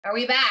Are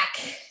we back?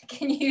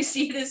 Can you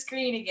see the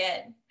screen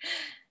again?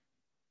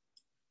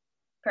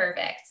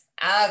 Perfect.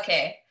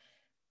 Okay.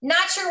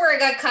 Not sure where I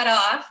got cut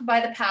off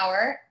by the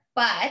power,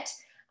 but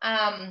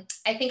I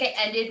think I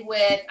ended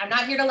with, I'm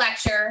not here to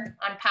lecture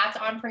on path to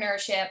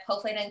entrepreneurship.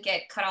 Hopefully I didn't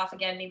get cut off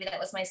again. Maybe that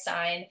was my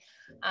sign.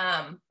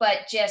 But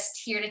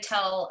just here to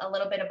tell a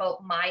little bit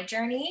about my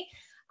journey.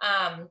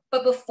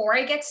 But before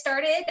I get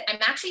started, I'm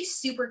actually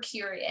super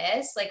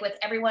curious, like with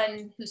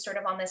everyone who's sort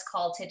of on this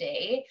call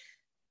today,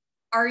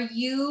 are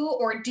you,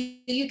 or do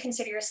you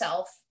consider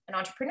yourself an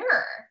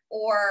entrepreneur,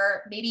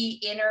 or maybe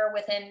in or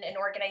within an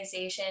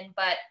organization?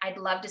 But I'd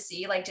love to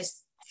see, like,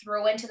 just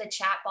throw into the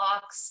chat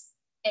box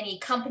any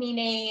company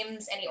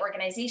names, any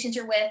organizations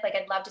you're with. Like,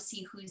 I'd love to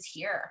see who's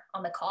here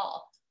on the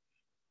call.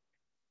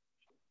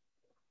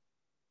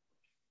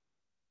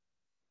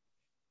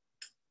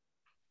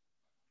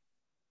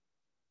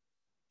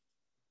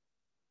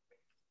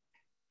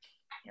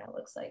 Yeah, it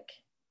looks like.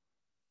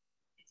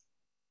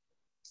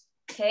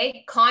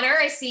 Okay, Connor,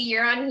 I see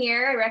you're on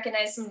here. I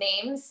recognize some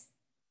names.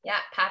 Yeah,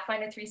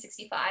 Pathfinder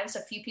 365. So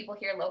a few people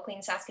here locally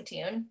in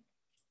Saskatoon.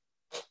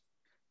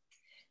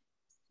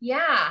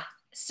 Yeah,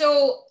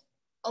 so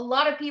a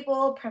lot of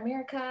people,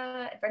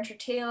 Primerica, Adventure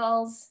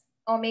Tales,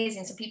 oh,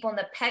 amazing. So people in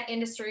the pet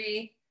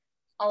industry,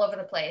 all over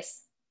the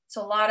place.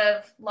 So a lot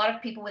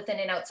of people within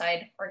and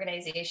outside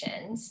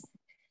organizations.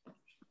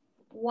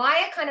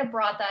 Why I kind of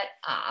brought that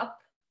up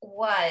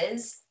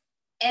was,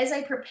 as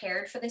I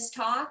prepared for this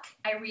talk,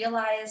 I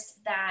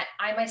realized that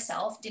I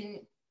myself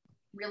didn't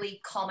really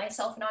call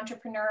myself an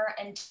entrepreneur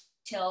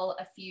until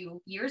a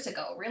few years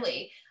ago,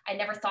 really. I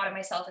never thought of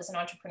myself as an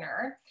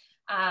entrepreneur.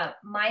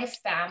 My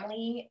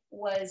family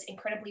was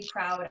incredibly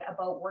proud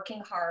about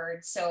working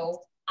hard.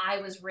 So I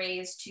was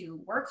raised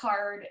to work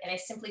hard, and I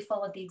simply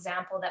followed the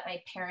example that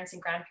my parents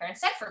and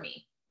grandparents set for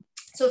me.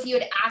 So if you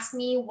had asked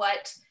me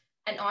what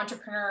an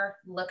entrepreneur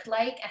looked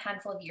like a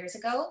handful of years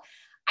ago,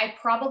 I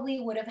probably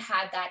would have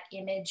had that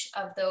image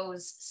of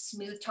those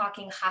smooth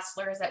talking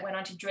hustlers that went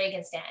on to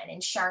Dragon's Den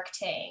and Shark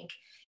Tank.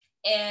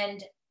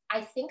 And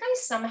I think I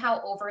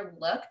somehow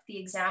overlooked the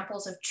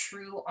examples of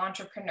true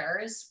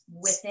entrepreneurs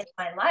within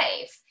my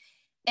life.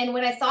 And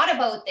when I thought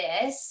about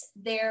this,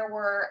 there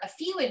were a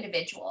few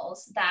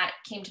individuals that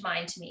came to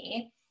mind to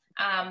me,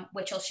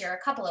 which I'll share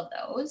a couple of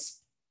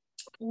those.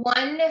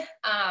 One,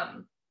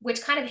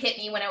 which kind of hit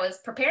me when I was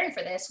preparing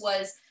for this,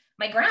 was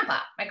my grandpa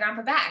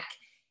Beck.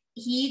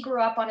 He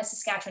grew up on a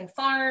Saskatchewan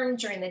farm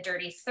during the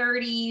dirty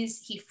 30s.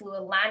 He flew a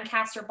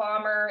Lancaster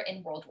bomber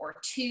in World War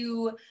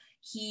II.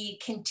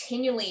 He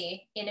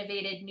continually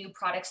innovated new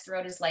products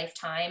throughout his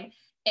lifetime.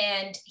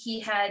 And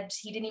he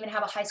didn't even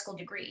have a high school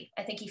degree.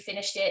 I think he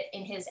finished it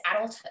in his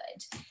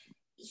adulthood.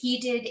 He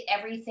did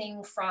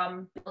everything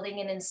from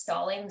building and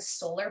installing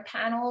solar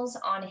panels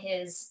on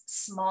his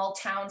small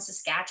town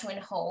Saskatchewan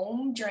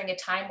home during a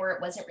time where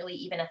it wasn't really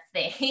even a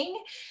thing,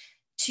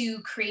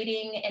 to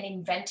creating and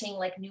inventing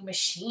like new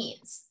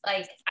machines.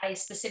 Like, I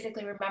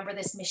specifically remember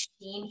this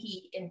machine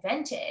he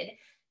invented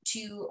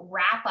to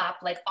wrap up,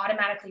 like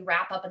automatically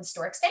wrap up and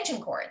store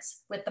extension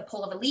cords with the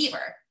pull of a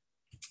lever.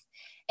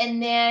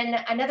 And then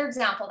another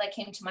example that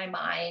came to my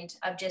mind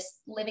of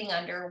just living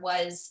under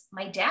was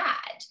my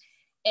dad.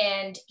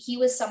 And he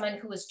was someone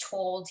who was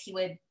told he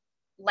would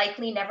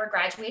likely never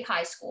graduate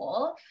high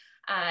school.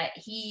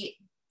 He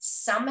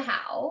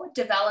somehow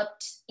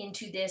developed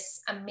into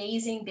this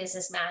amazing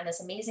businessman, this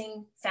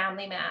amazing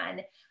family man,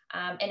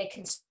 and a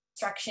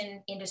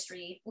construction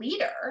industry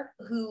leader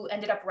who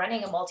ended up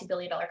running a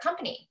multi-billion-dollar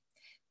company.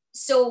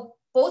 So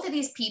both of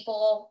these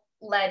people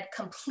led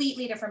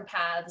completely different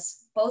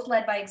paths, both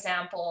led by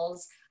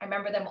examples. I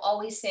remember them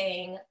always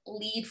saying,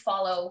 lead,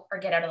 follow, or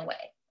get out of the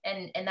way.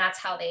 And that's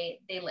how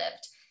they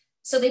lived.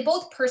 So they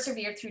both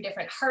persevered through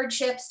different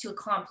hardships to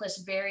accomplish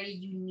very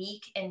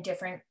unique and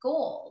different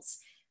goals.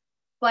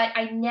 But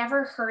I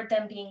never heard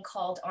them being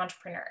called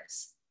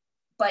entrepreneurs.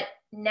 But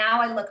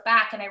now I look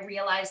back and I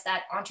realize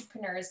that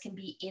entrepreneurs can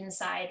be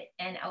inside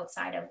and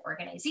outside of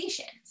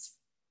organizations.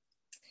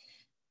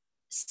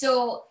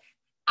 So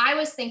I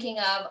was thinking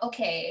of,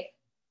 okay,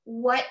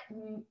 what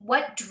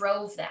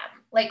drove them?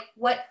 Like,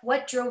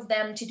 what drove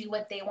them to do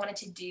what they wanted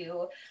to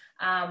do?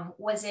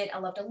 Was it a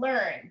love to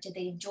learn? Did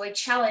they enjoy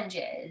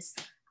challenges?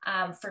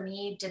 For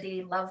me, did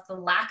they love the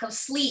lack of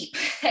sleep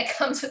that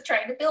comes with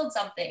trying to build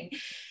something?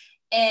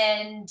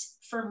 And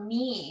for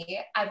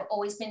me, I've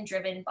always been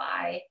driven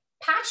by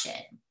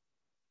passion.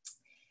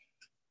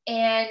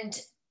 And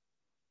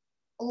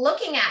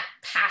looking at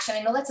passion,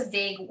 I know that's a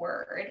vague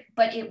word,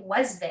 but it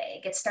was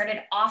vague. It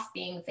started off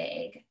being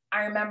vague.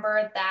 I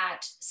remember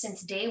that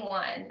since day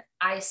one,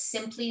 I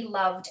simply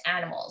loved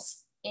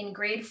animals. In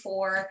grade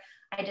 4,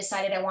 I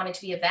decided I wanted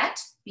to be a vet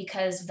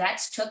because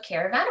vets took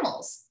care of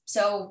animals.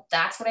 So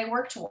that's what I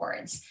worked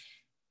towards.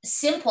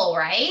 Simple,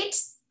 right?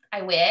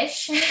 I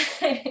wish.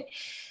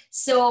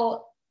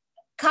 So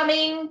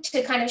coming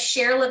to kind of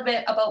share a little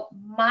bit about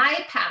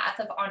my path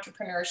of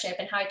entrepreneurship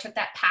and how I took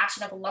that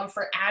passion of a love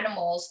for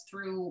animals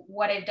through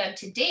what I've done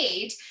to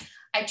date,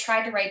 I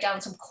tried to write down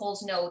some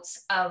Coles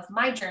notes of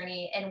my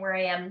journey and where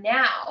I am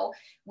now,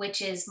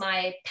 which is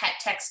my pet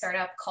tech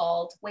startup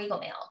called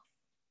Waggle.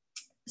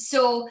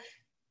 So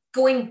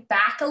going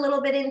back a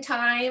little bit in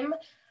time,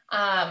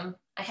 I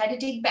had to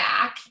dig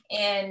back,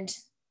 and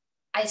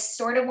I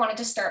sort of wanted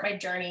to start my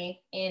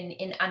journey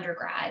in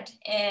undergrad.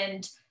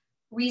 And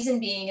reason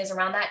being is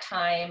around that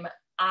time,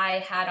 I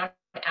had on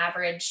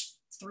average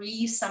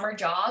 3 summer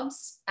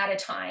jobs at a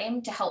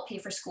time to help pay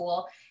for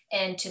school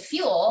and to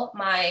fuel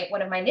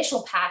one of my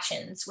initial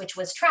passions, which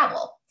was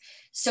travel.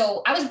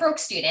 So I was a broke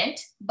student,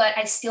 but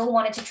I still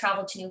wanted to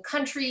travel to new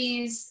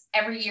countries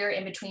every year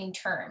in between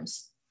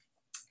terms.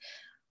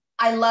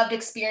 I loved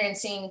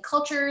experiencing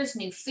cultures,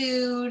 new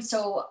food.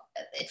 So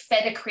it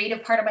fed a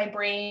creative part of my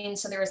brain.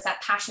 So there was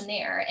that passion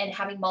there, and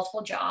having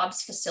multiple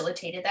jobs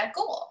facilitated that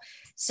goal.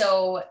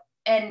 So,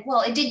 and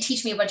well, it did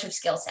teach me a bunch of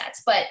skill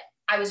sets, but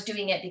I was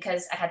doing it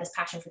because I had this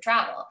passion for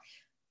travel.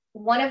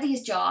 One of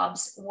these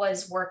jobs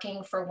was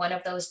working for one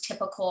of those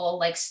typical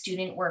like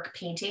student work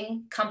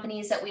painting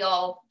companies that we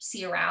all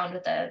see around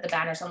with the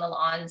banners on the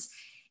lawns.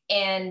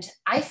 And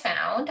I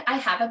found I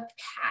have a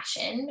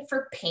passion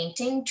for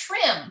painting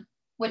trim,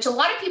 which a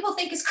lot of people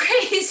think is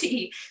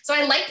crazy. So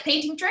I liked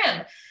painting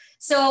trim.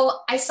 So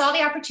I saw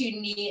the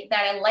opportunity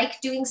that I like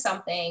doing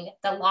something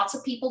that lots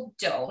of people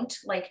don't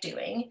like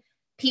doing.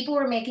 People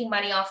were making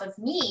money off of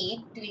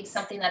me doing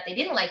something that they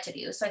didn't like to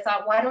do. So I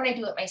thought, why don't I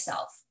do it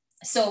myself?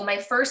 So my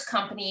first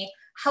company,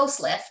 House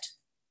Lift,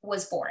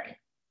 was born.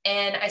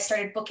 And I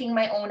started booking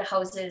my own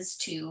houses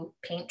to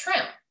paint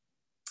trim.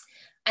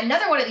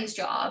 Another one of these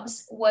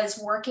jobs was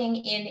working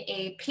in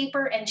a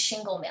paper and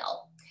shingle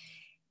mill.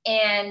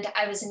 And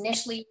I was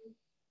initially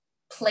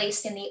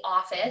placed in the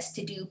office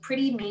to do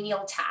pretty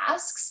menial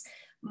tasks.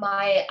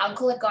 My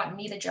uncle had gotten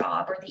me the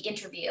job or the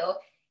interview,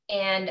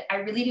 and I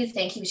really do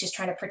think he was just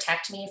trying to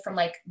protect me from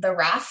like the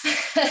rough,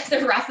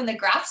 the rough and the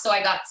gruff. So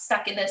I got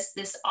stuck in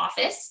this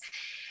office.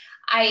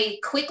 I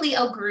quickly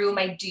outgrew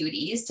my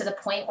duties to the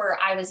point where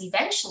I was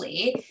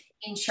eventually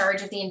in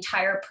charge of the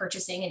entire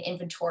purchasing and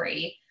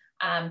inventory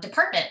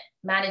department,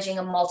 managing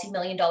a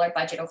multi-million-dollar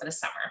budget over the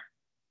summer.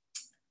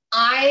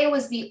 I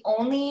was the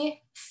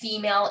only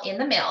female in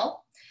the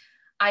mill.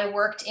 I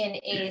worked in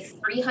a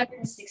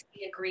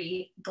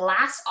 360-degree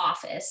glass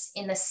office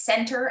in the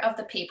center of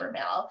the paper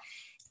mill.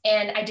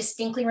 And I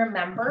distinctly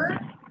remember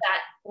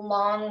that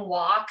long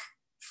walk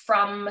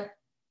from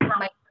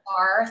my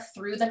car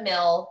through the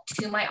mill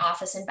to my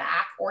office and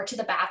back, or to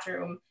the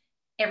bathroom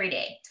every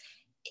day.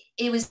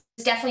 It was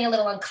definitely a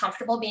little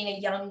uncomfortable being a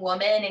young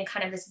woman in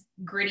kind of this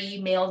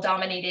gritty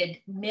male-dominated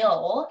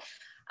mill.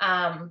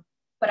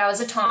 But I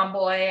was a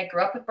tomboy. I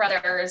grew up with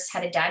brothers,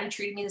 had a dad who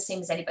treated me the same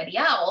as anybody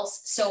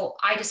else. So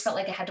I just felt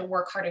like I had to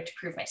work harder to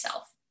prove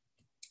myself.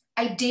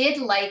 I did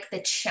like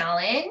the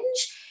challenge,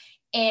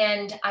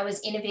 and I was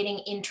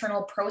innovating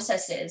internal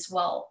processes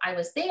while I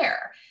was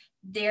there.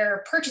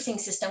 Their purchasing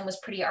system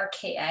was pretty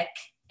archaic,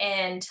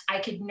 and I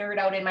could nerd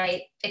out in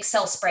my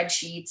Excel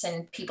spreadsheets,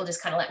 and people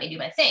just kind of let me do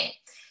my thing.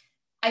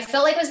 I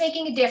felt like I was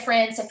making a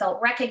difference. I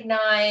felt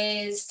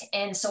recognized.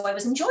 And so I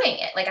was enjoying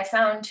it. Like I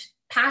found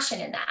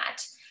passion in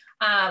that.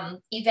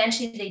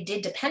 Eventually they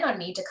did depend on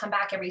me to come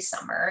back every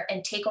summer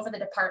and take over the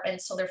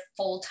department so their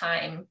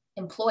full-time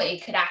employee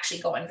could actually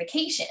go on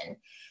vacation.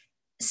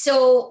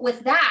 So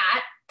with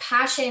that,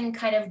 passion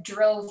kind of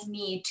drove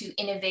me to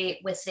innovate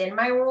within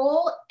my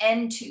role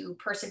and to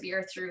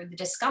persevere through the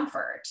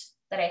discomfort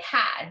that I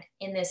had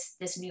in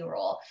this new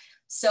role.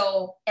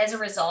 So as a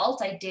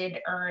result, I did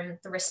earn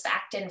the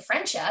respect and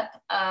friendship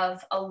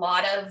of a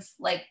lot of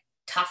like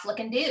tough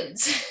looking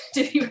dudes,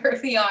 to be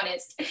perfectly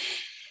honest.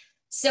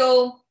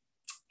 So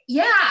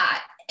yeah.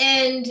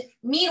 And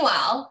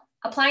meanwhile,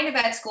 applying to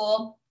vet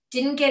school,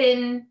 didn't get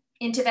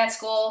into vet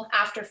school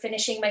after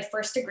finishing my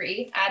first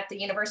degree at the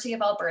University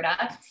of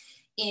Alberta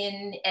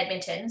in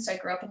Edmonton. So I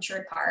grew up in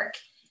Sherwood Park,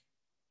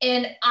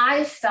 and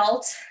I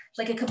felt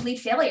like a complete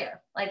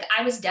failure. Like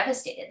I was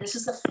devastated. This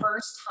was the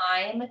first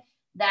time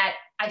that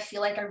I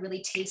feel like I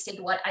really tasted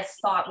what I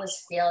thought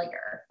was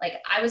failure. Like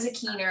I was a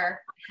keener,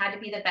 had to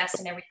be the best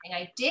in everything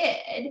I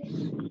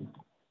did.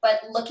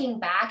 But looking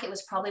back, it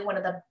was probably one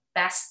of the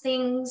best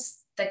things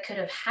that could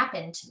have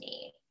happened to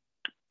me.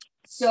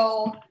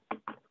 So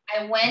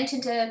I went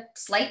into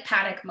slight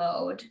panic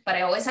mode, but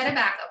I always had a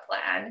backup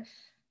plan.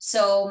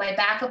 So my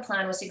backup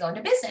plan was to go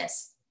into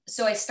business.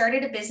 So I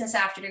started a business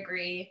after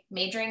degree,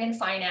 majoring in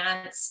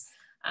finance.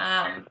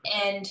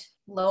 And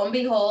lo and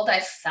behold, I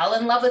fell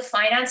in love with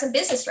finance and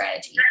business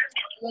strategy,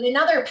 with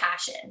another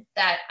passion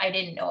that I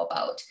didn't know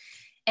about.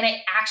 And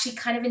I actually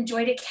kind of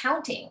enjoyed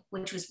accounting,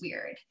 which was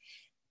weird.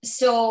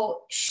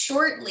 So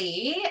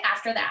shortly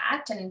after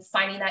that and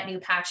finding that new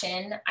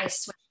passion, I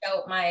switched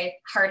out my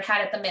hard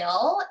hat at the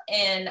mill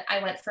and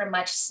I went for a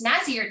much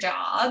snazzier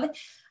job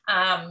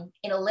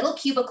in a little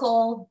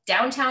cubicle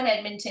downtown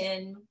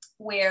Edmonton,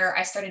 where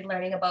I started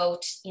learning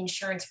about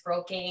insurance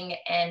broking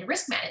and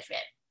risk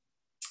management.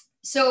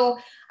 So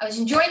I was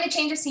enjoying the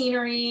change of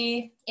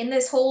scenery in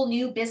this whole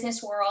new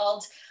business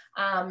world,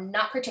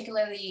 not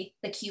particularly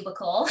the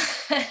cubicle.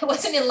 I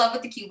wasn't in love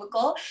with the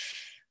cubicle.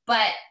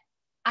 But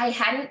I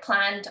hadn't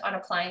planned on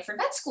applying for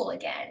vet school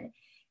again.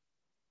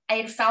 I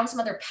had found some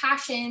other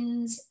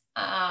passions.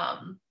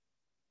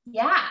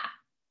 Yeah.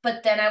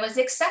 But then I was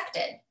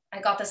accepted. I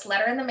got this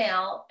letter in the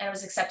mail and I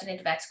was accepted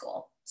into vet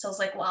school. So I was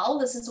like, well,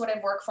 this is what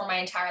I've worked for my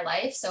entire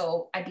life.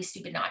 So I'd be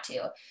stupid not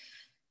to.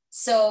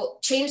 So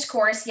changed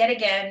course yet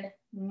again,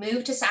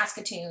 moved to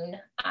Saskatoon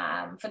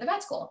for the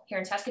vet school here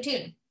in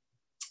Saskatoon.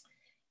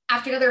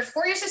 After another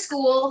 4 years of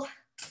school,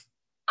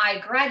 I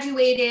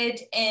graduated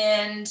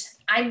and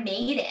I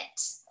made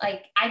it.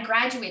 Like I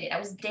graduated, I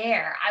was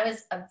there. I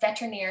was a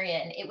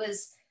veterinarian. It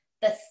was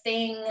the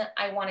thing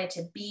I wanted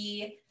to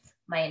be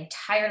my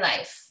entire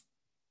life.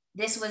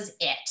 This was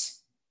it.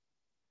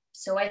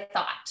 So I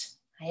thought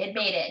I had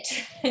made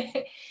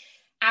it.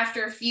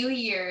 After a few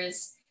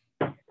years,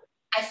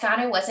 I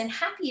found I wasn't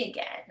happy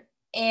again.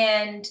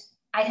 And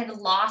I had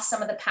lost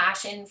some of the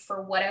passion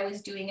for what I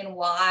was doing and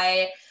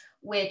why,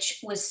 which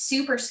was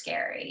super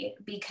scary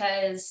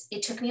because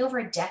it took me over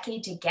a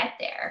decade to get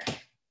there.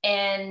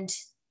 And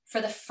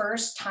for the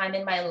first time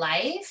in my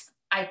life,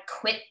 I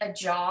quit a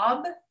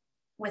job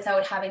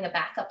without having a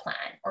backup plan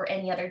or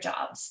any other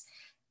jobs.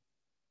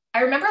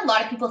 I remember a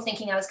lot of people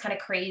thinking I was kind of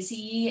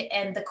crazy,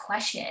 and the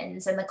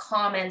questions and the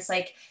comments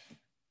like,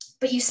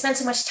 but you spent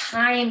so much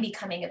time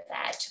becoming a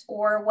vet,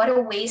 or what a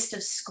waste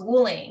of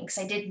schooling, because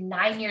I did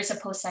 9 years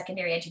of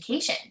post-secondary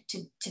education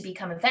to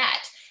become a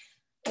vet.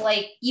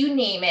 Like you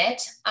name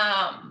it.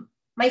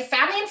 My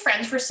family and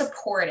friends were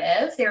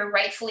supportive. They were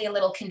rightfully a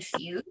little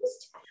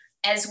confused,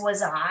 as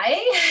was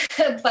I,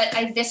 but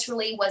I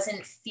viscerally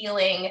wasn't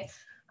feeling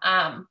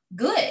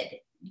good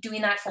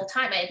doing that full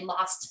time. I had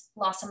lost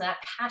some of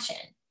that passion.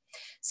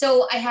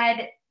 So I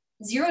had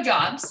 0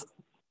 jobs,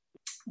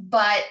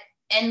 but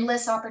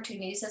endless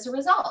opportunities as a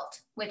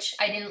result, which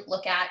I didn't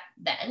look at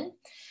then.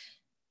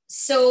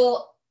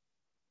 So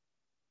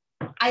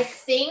I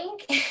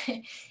think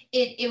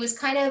it was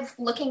kind of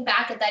looking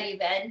back at that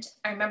event.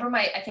 I remember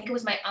I think it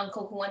was my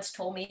uncle who once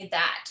told me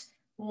that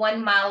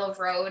 1 mile of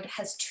road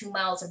has 2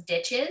 miles of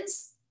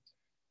ditches.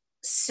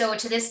 So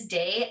to this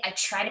day, I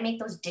try to make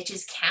those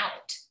ditches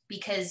count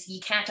because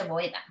you can't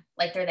avoid them.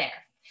 Like they're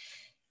there.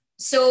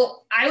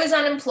 So I was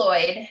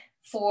unemployed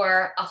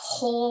for a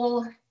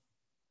whole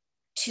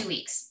 2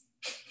 weeks.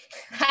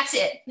 That's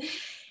it.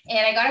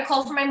 And I got a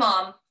call from my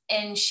mom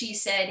and she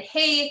said,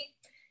 hey,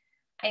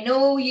 I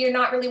know you're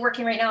not really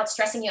working right now. It's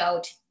stressing you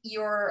out.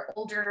 Your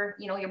older,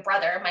 your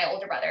brother, my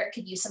older brother,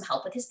 could use some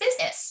help with his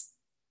business.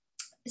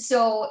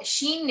 So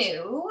she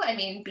knew,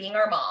 being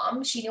our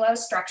mom, she knew I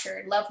was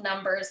structured, love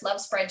numbers,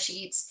 love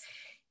spreadsheets.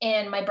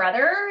 And my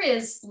brother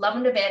is love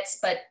him to bits,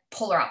 but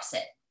polar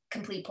opposite,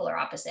 complete polar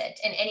opposite.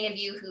 And any of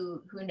you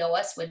who know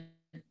us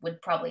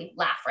would probably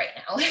laugh right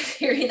now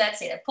hearing that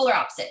statement, polar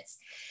opposites.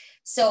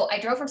 So I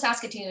drove from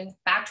Saskatoon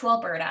back to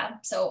Alberta.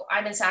 So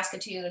I'm in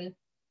Saskatoon,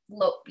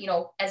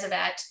 as a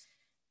vet.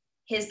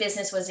 His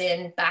business was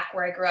in back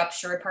where I grew up,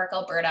 Sherwood Park,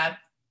 Alberta.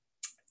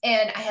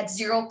 And I had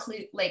zero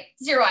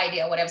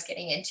idea what I was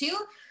getting into,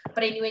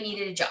 but I knew I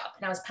needed a job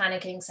and I was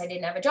panicking because I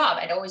didn't have a job.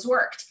 I'd always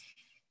worked.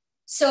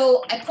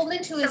 So I pulled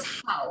into his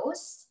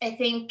house, I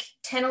think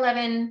 10,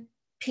 11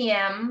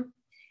 p.m.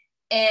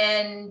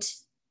 and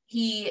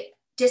he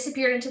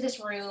disappeared into this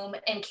room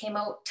and came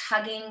out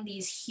tugging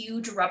these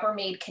huge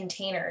Rubbermaid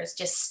containers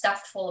just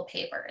stuffed full of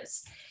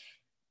papers.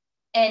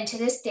 And to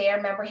this day, I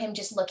remember him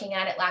just looking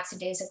at it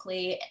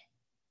lackadaisically,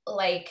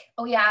 like,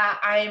 oh yeah,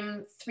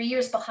 I'm 3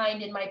 years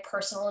behind in my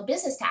personal and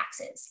business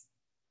taxes.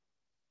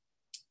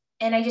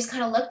 And I just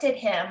kind of looked at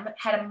him,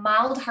 had a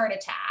mild heart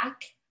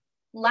attack.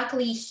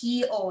 Luckily,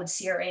 he owed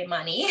CRA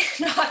money,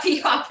 not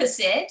the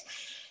opposite.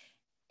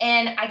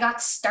 And I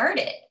got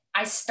started.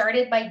 I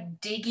started by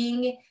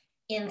digging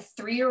in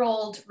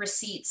 3-year-old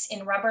receipts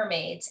in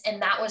Rubbermaids.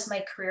 And that was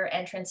my career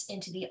entrance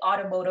into the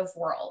automotive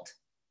world,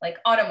 like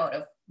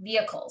automotive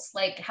vehicles.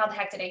 Like, how the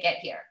heck did I get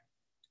here?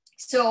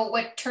 So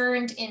what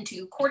turned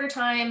into quarter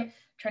time,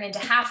 turned into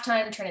half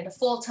time, turned into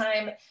full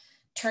time,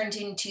 turned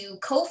into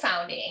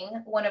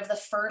co-founding one of the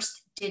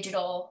first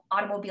digital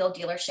automobile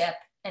dealership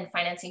and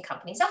financing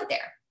companies out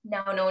there,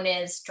 now known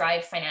as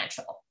Drive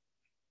Financial.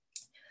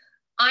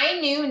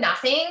 I knew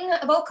nothing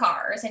about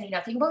cars. I knew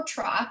nothing about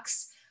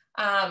trucks,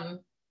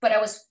 but I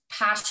was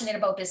passionate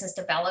about business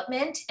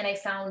development, and I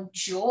found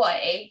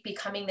joy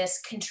becoming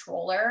this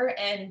controller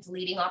and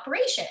leading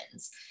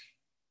operations.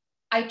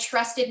 I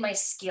trusted my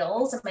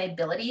skills and my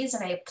abilities,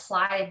 and I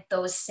applied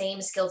those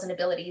same skills and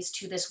abilities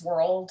to this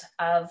world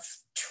of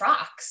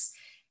trucks.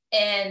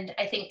 And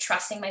I think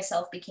trusting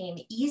myself became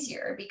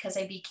easier because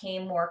I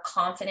became more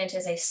confident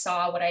as I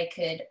saw what I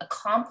could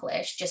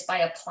accomplish just by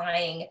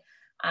applying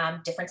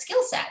different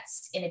skill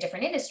sets in a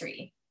different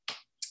industry.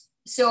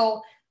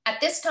 So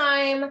at this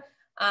time,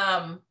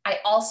 I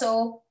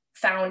also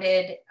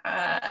founded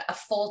a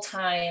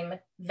full-time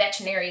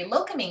veterinary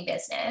locuming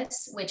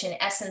business, which in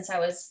essence, I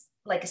was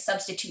like a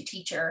substitute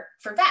teacher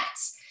for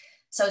vets.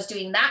 So I was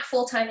doing that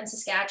full-time in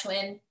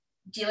Saskatchewan,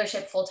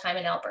 dealership full-time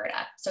in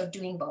Alberta. So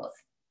doing both.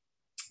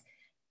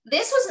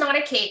 This was not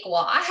a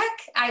cakewalk.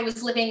 I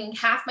was living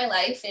half my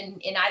life in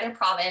either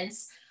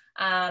province.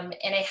 And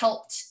I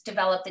helped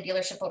develop the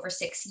dealership over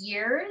 6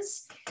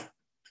 years.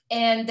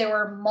 And there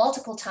were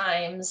multiple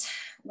times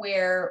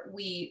where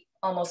we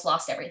almost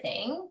lost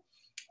everything.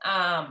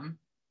 I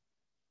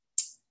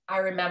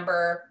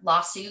remember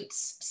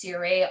lawsuits,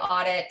 CRA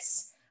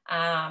audits.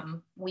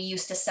 We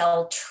used to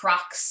sell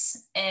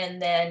trucks,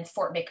 and then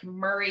Fort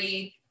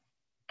McMurray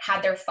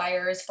had their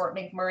fires. Fort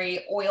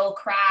McMurray oil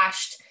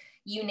crashed,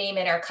 you name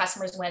it. Our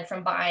customers went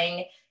from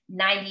buying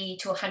 $90,000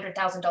 to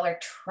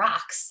 $100,000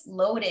 trucks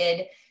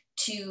loaded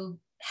to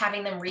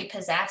having them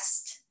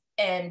repossessed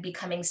and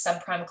becoming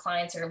subprime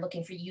clients that are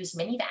looking for used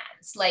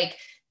minivans. Like,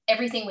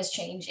 everything was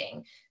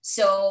changing.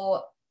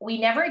 So we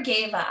never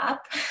gave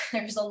up.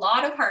 There's a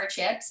lot of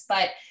hardships,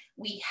 but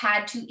we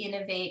had to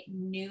innovate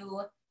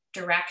new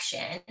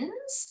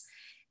directions.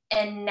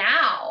 And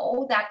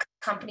now that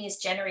company is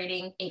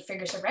generating 8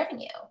 figures of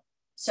revenue.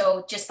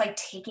 So just by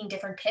taking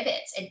different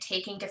pivots and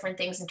taking different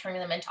things and turning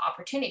them into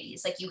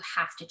opportunities, like, you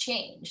have to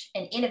change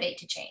and innovate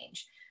to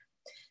change.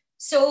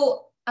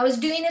 So I was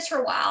doing this for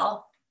a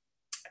while,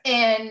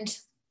 and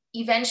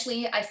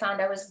eventually I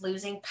found I was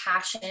losing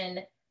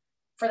passion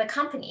for the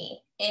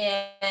company.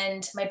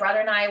 And my brother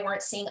and I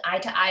weren't seeing eye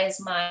to eye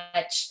as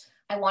much.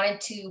 I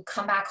wanted to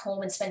come back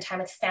home and spend time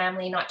with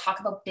family, not talk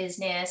about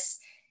business.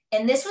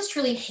 And this was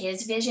truly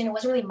his vision. It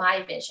wasn't really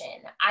my vision.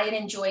 I had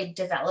enjoyed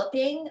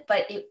developing,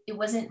 but it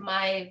wasn't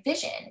my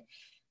vision.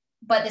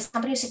 But this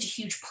company was such a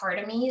huge part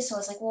of me. So I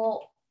was like,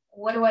 well,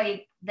 what do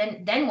I,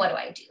 then what do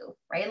I do,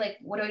 right? Like,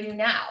 what do I do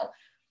now?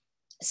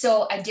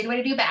 So I did what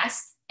I do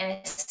best, and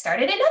I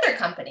started another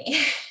company.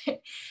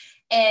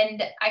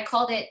 And I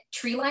called it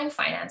Treeline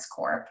Finance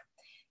Corp.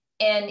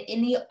 And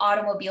in the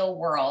automobile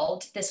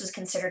world, this was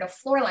considered a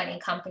floor lining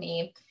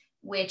company,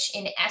 which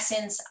in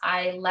essence,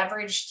 I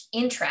leveraged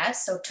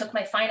interest. So took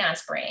my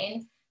finance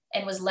brain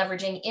and was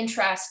leveraging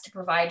interest to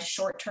provide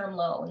short-term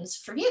loans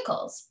for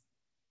vehicles.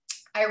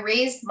 I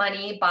raised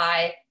money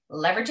by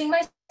leveraging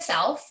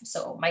myself.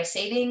 So my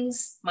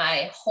savings,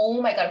 my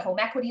home, I got a home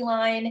equity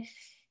line,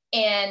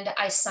 and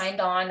I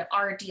signed on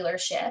our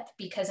dealership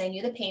because I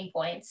knew the pain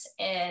points,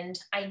 and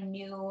I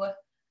knew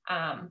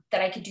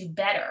that I could do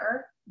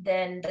better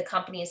than the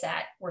companies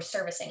that were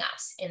servicing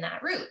us in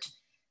that route.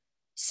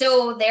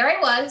 So there I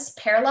was,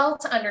 parallel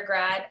to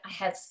undergrad. I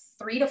had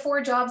 3 to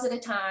 4 jobs at a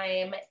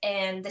time,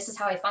 and this is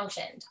how I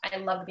functioned. I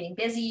loved being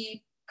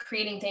busy,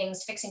 creating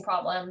things, fixing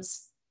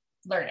problems,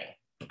 learning.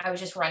 I was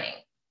just running.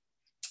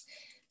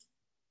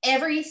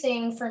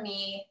 Everything for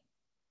me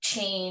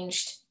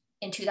changed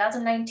in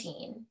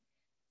 2019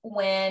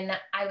 when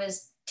I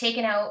was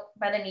taken out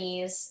by the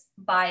knees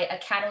by a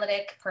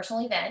catalytic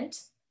personal event.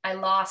 I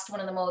lost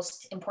one of the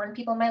most important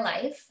people in my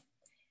life,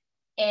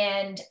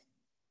 and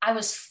I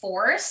was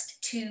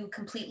forced to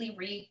completely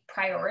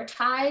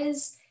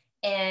reprioritize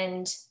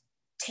and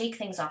take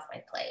things off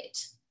my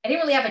plate. I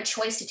didn't really have a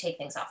choice to take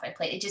things off my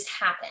plate. It just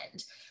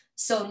happened.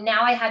 So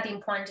now I had the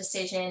important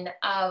decision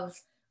of,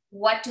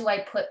 what do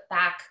I put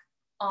back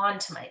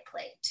onto my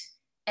plate?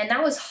 And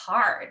that was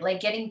hard, like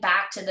getting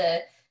back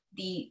to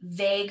the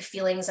vague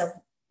feelings of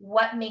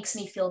what makes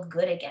me feel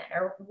good again,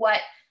 or what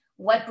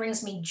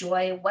brings me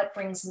joy, what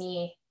brings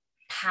me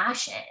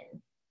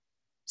passion.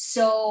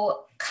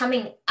 So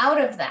coming out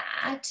of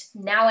that,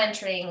 now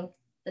entering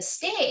the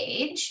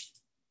stage,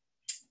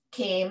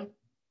 came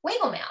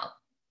Waggle Mail.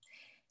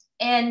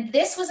 And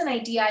this was an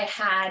idea I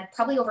had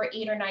probably over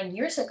 8 or 9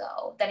 years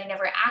ago that I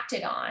never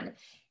acted on.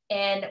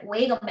 And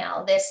Waggle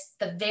Mail,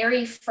 the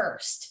very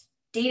first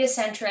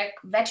data-centric,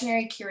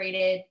 veterinary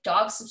curated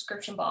dog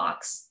subscription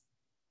box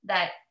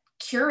that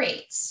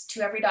curates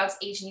to every dog's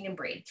age, need, and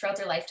breed throughout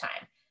their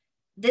lifetime.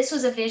 This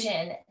was a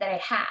vision that I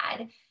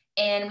had,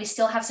 and we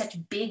still have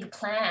such big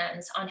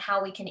plans on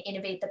how we can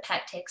innovate the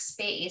pet tech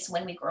space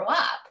when we grow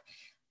up.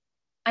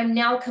 I'm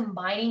now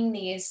combining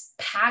these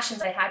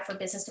passions I had for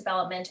business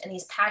development and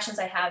these passions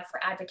I have for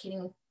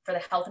advocating for the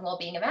health and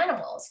well-being of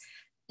animals.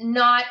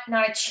 Not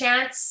a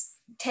chance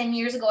 10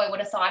 years ago I would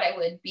have thought I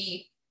would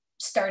be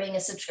starting a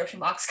subscription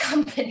box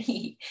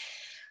company.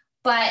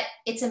 But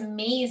it's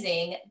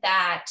amazing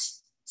that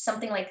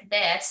something like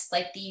this,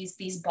 like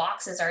these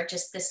boxes, are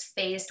just this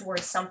phase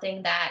towards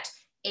something that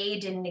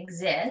didn't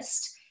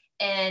exist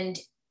and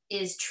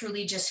is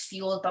truly just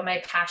fueled by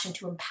my passion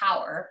to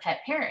empower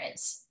pet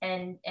parents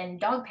and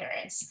dog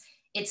parents.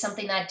 It's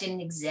something that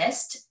didn't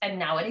exist, and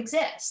now it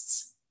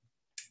exists.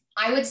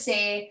 I would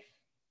say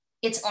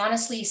it's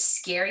honestly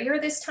scarier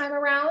this time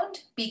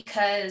around,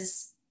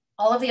 because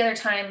all of the other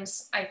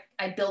times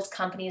I built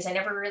companies, I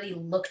never really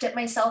looked at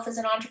myself as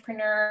an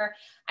entrepreneur.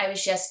 I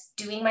was just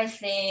doing my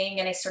thing,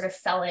 and I sort of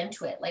fell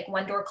into it. Like,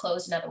 one door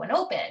closed, another one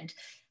opened.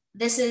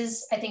 This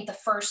is, I think, the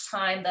first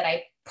time that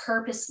I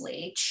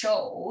purposely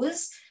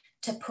chose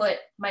to put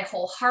my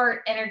whole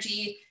heart,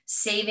 energy,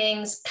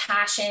 savings,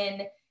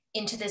 passion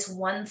into this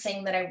one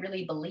thing that I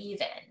really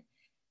believe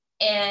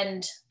in.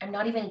 And I'm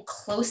not even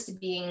close to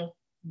being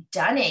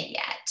done it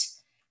yet.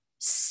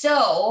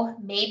 So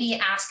maybe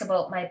ask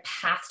about my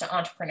path to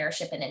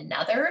entrepreneurship in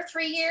another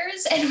 3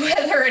 years and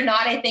whether or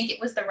not I think it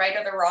was the right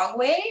or the wrong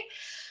way.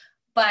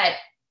 But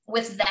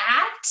with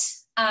that,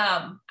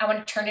 I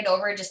want to turn it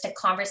over just to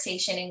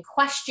conversation and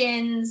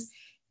questions.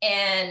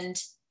 And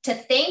to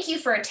thank you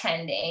for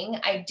attending,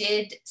 I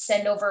did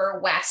send over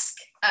Wesk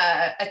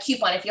a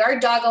coupon. If you are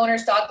dog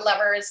owners, dog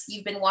lovers,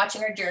 you've been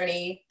watching our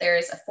journey,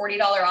 there's a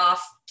 $40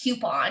 off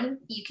coupon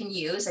you can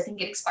use. I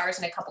think it expires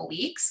in a couple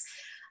weeks.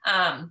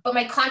 But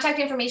my contact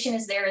information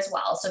is there as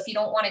well. So if you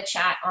don't want to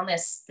chat on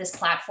this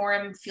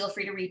platform, feel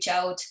free to reach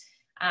out.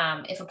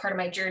 If a part of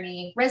my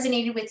journey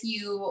resonated with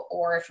you,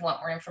 or if you want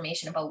more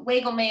information about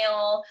Waggle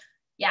Mail,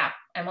 yeah,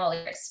 I'm all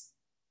ears.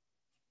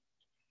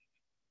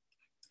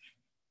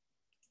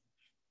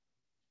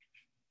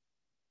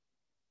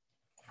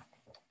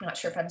 I'm not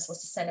sure if I'm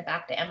supposed to send it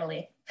back to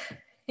Emily.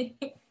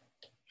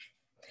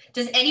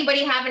 Does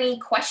anybody have any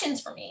questions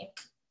for me?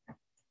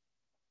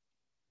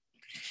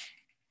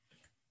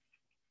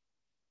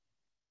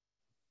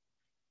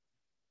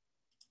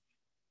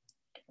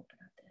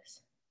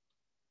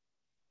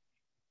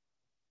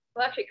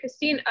 Well, actually,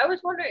 Christine, I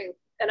was wondering,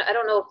 and I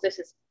don't know if this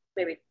is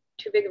maybe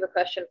too big of a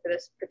question for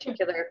this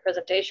particular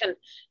presentation,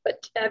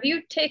 but have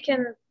you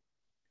taken,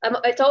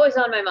 it's always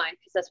on my mind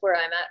because that's where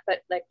I'm at,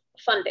 but like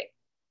funding,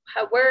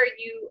 where are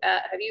you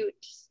at? Have you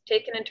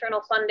taken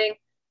external funding,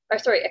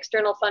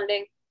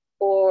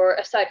 or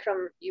aside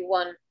from you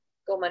won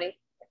Go Money,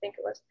 I think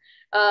it was,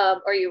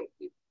 or you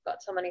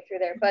got some money through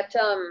there, but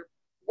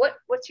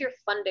what's your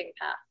funding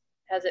path?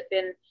 Has it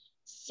been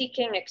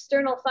seeking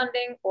external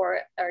funding,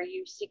 or are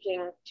you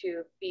seeking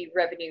to be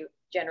revenue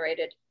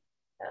generated,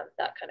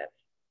 that kind of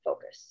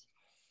focus?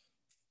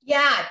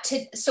 Yeah,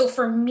 so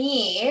for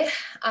me,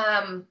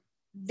 I'm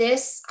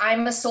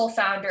a sole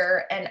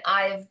founder and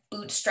I've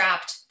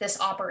bootstrapped this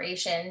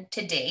operation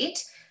to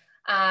date.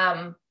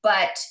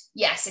 But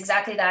yes,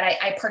 exactly that.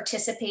 I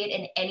participate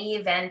in any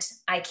event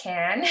I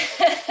can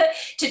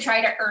to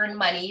try to earn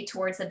money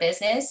towards the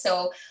business.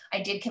 So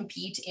I did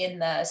compete in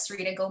the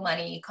Sarita Go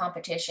Money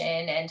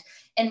competition,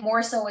 and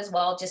more so as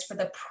well, just for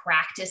the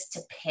practice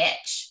to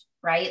pitch,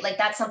 right? Like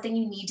that's something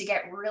you need to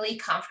get really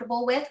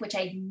comfortable with, which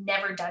I'd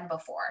never done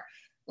before.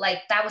 Like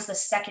that was the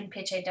second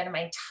pitch I'd done in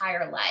my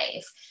entire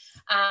life.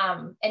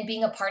 And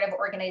being a part of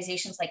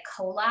organizations like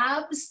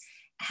Collabs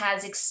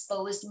has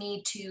exposed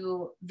me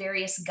to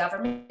various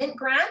government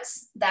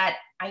grants that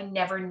I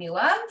never knew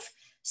of.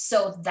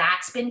 So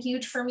that's been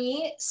huge for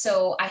me.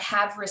 So I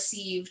have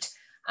received,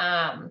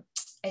 I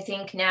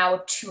think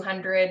now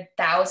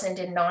 200,000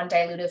 in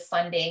non-dilutive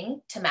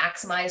funding to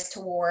maximize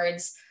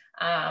towards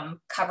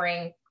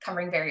covering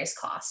various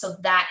costs. So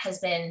that has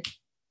been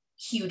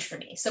huge for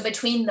me. So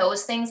between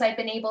those things I've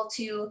been able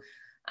to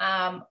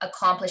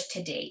accomplish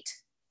to date.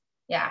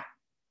 Yeah.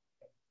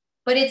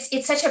 But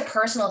it's such a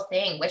personal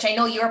thing, which I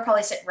know you're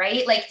probably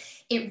right. Like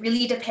it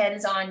really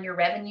depends on your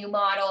revenue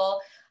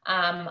model.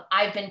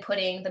 I've been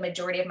putting the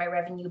majority of my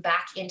revenue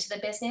back into the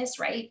business,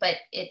 right? But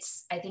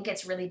I think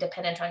it's really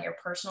dependent on your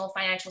personal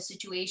financial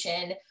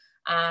situation,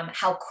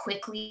 how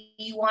quickly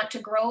you want to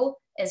grow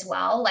as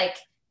well. Like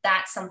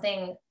that's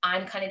something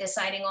I'm kind of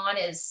deciding on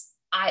is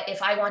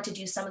if I want to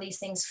do some of these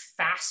things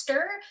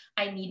faster,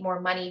 I need more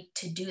money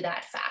to do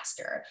that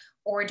faster.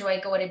 Or do I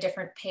go at a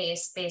different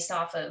pace based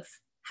off of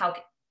how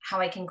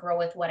I can grow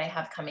with what I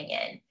have coming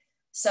in?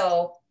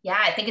 So yeah,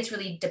 I think it's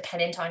really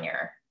dependent on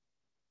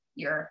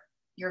your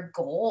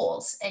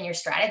goals and your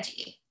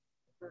strategy.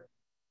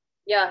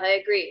 Yeah, I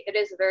agree. It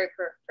is a very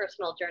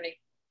personal journey,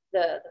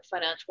 the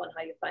financial one,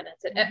 how you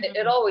finance it.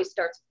 It always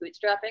starts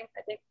bootstrapping,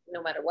 I think,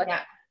 no matter what.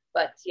 Yeah.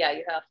 But yeah,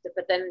 you have to,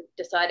 but then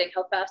deciding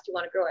how fast you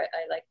want to grow it.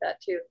 I like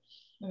that too.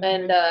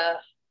 And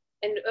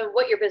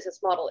what your business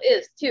model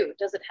is too.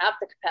 Does it have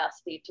the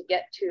capacity to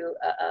get to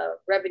a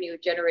revenue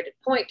generated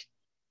point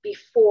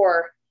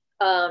before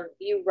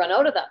you run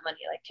out of that money?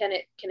 Like, can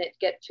it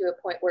get to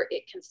a point where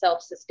it can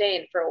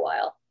self-sustain for a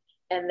while,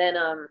 and then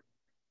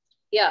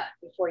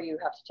before you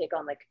have to take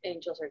on like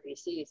angels or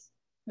VCs?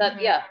 But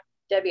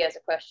Debbie has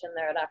a question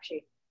there, and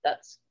actually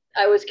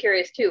I was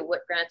curious too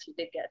what grants you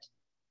did get.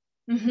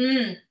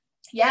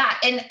 Yeah,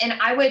 and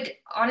I would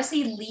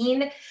honestly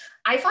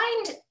I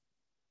find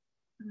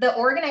the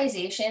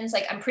organizations,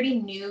 like I'm pretty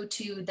new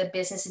to the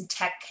business and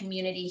tech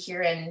community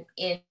here in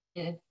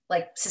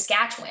like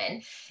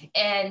Saskatchewan,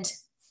 and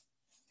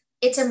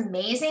it's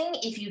amazing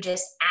if you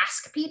just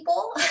ask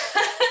people.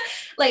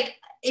 Like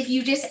if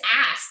you just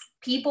ask,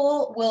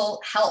 people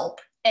will help.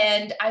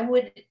 And I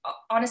would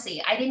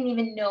honestly, I didn't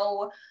even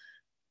know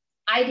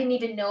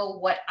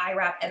what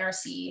IRAP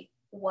NRC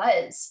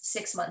was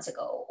 6 months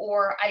ago,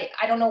 or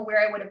I don't know where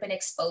I would have been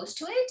exposed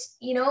to it,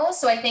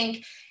 So I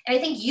think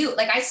you,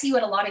 like, I see you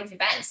at a lot of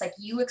events, like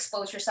you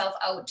expose yourself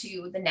out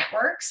to the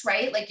networks,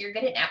 right? Like you're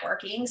good at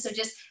networking. So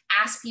just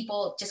ask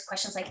people just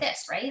questions like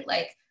this, right?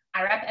 Like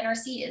IRAP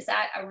NRC, is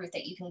that a route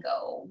that you can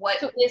go?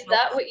 So is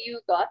that what you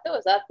got though?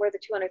 Is that where the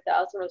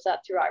 200,000 was that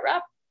through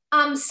IRAP?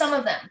 Some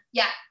of them.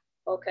 Yeah.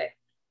 Okay.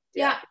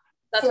 Yeah.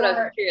 That's what I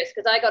was curious,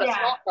 because I got a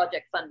small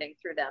project funding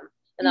through them,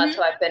 and that's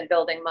how I've been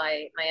building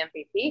my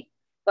MVP.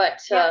 But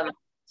it's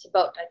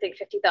about, I think,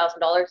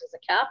 $50,000 is a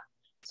cap.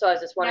 So I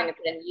was just wondering if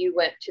then you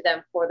went to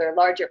them for their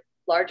larger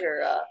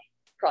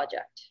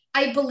project.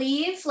 I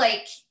believe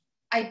like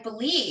I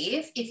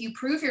believe if you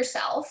prove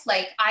yourself,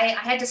 like I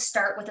had to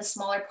start with a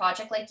smaller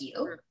project like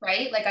you,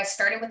 right? Like I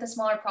started with a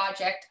smaller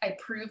project. I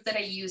proved that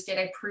I used it.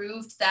 I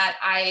proved that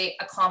I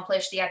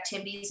accomplished the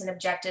activities and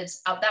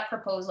objectives of that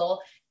proposal.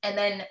 And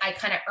then I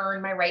kind of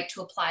earned my right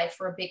to apply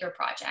for a bigger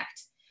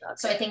project. Okay.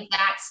 So I think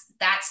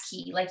that's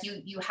key. Like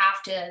you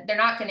have to, they're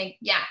not going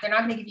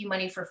to give you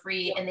money for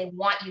free, and they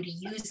want you to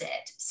use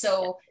it.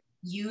 So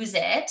use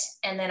it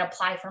and then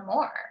apply for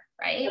more.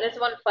 Right. And there's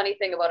one funny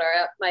thing about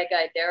my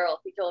guy Daryl.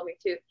 He told me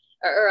too,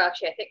 or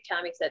actually I think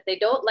Tammy said, they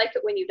don't like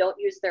it when you don't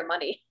use their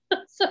money.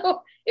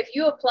 So if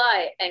you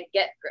apply and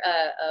get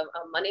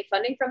money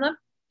funding from them,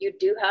 you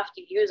do have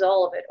to use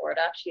all of it, or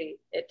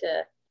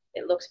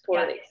it looks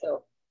poorly. Yeah.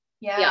 So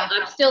yeah,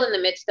 I'm still in the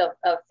midst of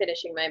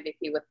finishing my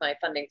MVP with my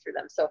funding through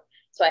them. So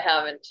I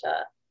haven't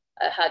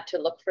had to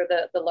look for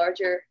the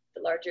larger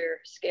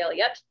scale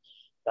yet.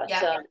 But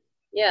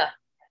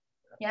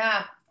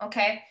yeah.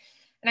 Okay.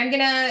 And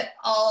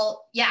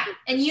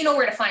and you know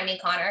where to find me,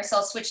 Connor. So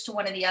I'll switch to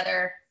one of the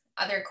other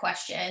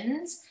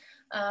questions.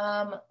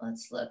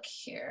 Let's look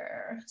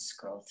here,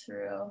 scroll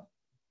through.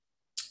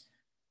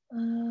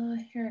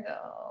 Here we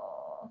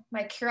go.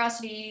 My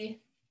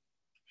curiosity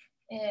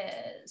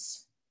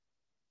is,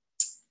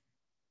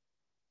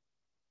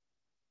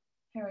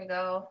 here we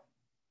go.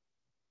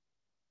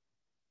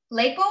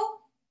 Lepo?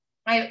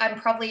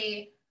 I'm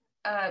probably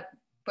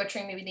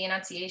butchering maybe the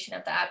enunciation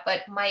of that,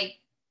 but my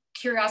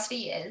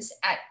curiosity is,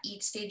 at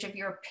each stage of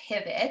your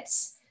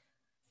pivots,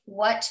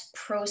 what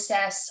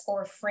process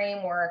or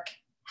framework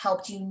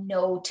helped you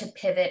know to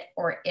pivot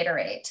or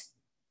iterate?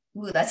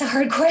 Ooh, that's a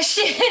hard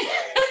question.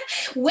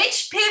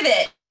 Which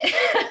pivot?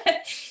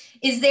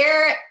 Is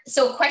there,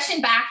 so question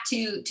back to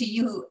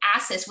you who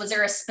asked this, was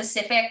there a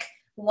specific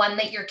one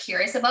that you're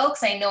curious about?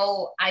 Because I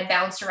know I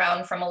bounced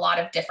around from a lot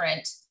of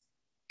different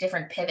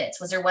pivots.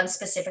 Was there one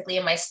specifically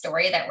in my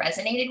story that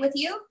resonated with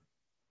you?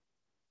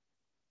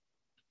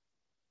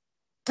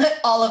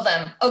 All of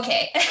them.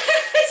 Okay.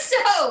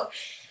 So,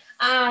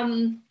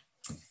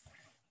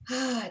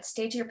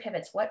 stage your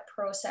pivots. What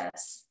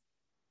process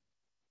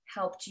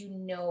helped you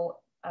know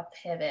to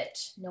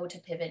pivot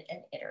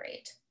and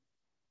iterate?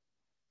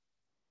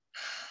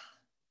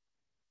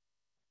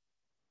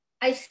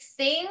 I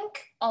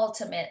think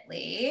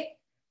ultimately,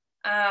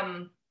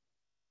 I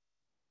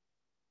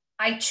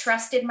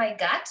trusted my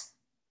gut.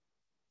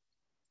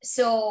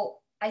 So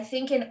I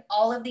think in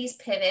all of these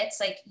pivots,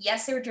 like,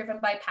 yes, they were driven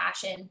by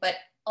passion, but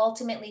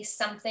ultimately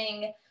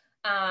something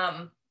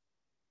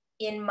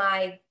in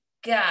my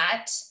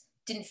gut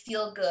didn't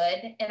feel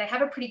good. And I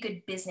have a pretty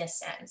good business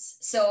sense.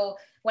 So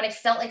when I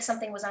felt like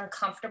something was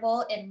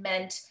uncomfortable, it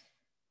meant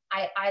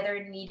I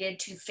either needed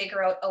to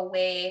figure out a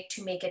way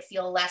to make it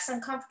feel less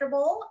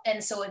uncomfortable.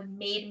 And so it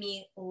made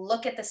me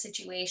look at the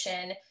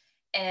situation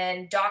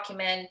and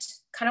document,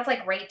 kind of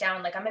like write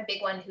down, like I'm a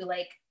big one who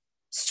like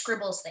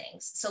scribbles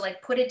things. So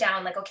like put it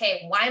down, like,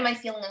 okay, why am I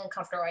feeling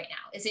uncomfortable right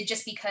now? Is it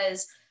just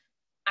because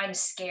I'm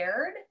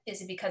scared?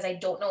 Is it because I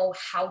don't know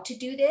how to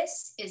do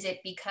this? Is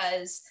it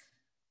because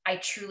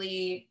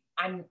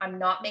I'm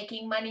not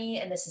making money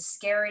and this is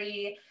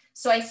scary?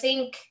 So I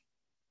think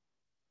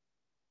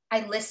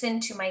I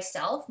listened to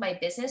myself, my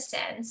business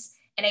sense,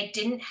 and I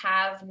didn't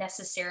have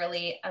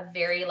necessarily a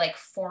very like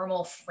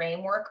formal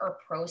framework or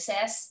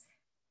process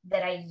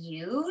that I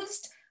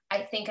used.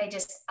 I think I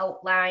just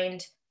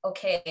outlined,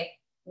 okay,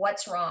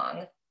 what's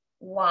wrong?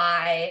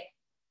 Why?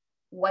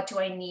 What do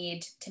I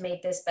need to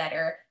make this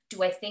better?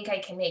 Do I think I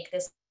can make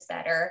this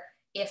better?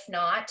 If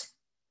not,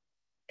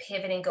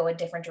 pivot and go a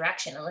different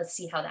direction, and let's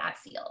see how that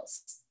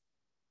feels.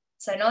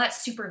 So I know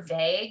that's super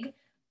vague,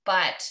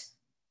 but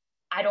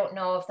I don't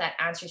know if that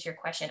answers your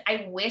question.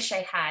 I wish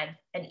I had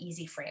an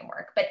easy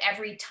framework, but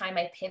every time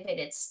I pivot,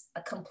 it's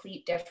a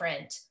complete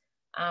different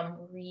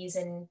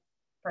reason,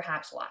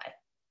 perhaps why.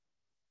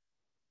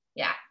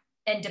 Yeah.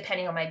 And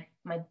depending on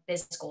my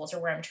business goals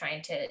or where I'm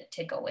trying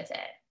to go with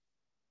it.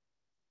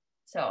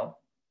 So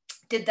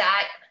did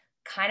that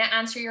kind of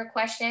answer your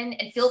question?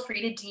 And feel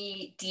free to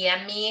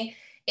DM me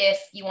if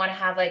you want to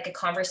have like a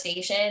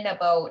conversation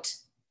about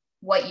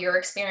what you're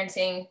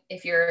experiencing.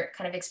 If you're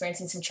kind of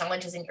experiencing some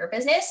challenges in your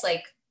business,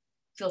 like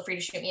feel free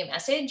to shoot me a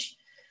message.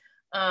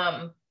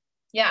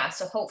 Yeah,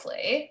 so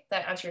hopefully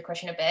that answered your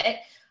question a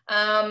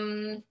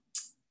bit.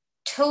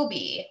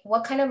 Toby,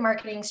 what kind of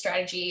marketing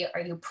strategy are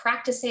you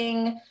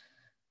practicing?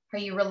 Are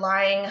you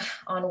relying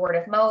on word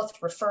of mouth,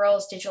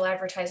 referrals, digital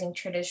advertising,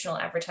 traditional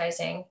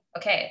advertising?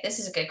 Okay, this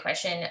is a good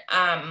question.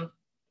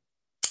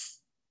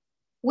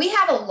 We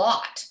have a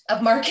lot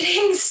of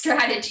marketing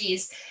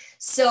strategies.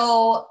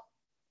 So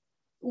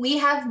we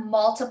have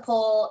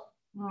multiple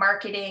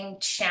marketing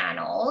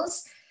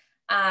channels.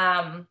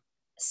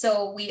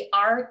 So we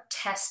are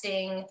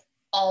testing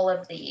all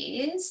of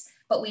these,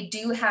 but we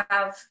do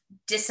have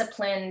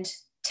disciplined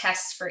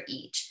tests for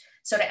each.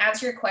 So to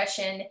answer your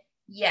question,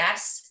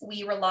 yes,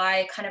 we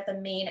rely kind of the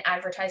main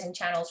advertising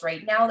channels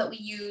right now that we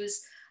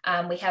use.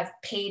 We have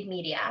paid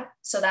media.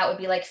 So that would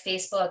be like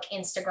Facebook,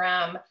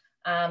 Instagram,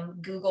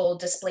 Google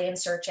display and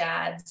search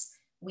ads.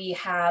 We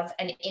have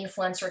an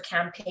influencer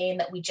campaign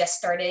that we just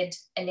started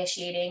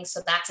initiating.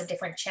 So that's a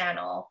different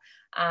channel.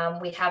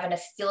 We have an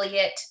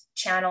affiliate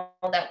channel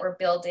that we're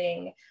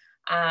building.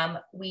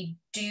 We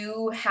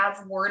do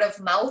have word of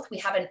mouth. We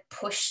haven't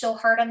pushed so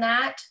hard on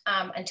that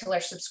until our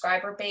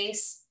subscriber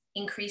base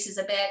increases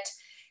a bit.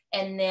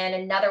 And then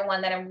another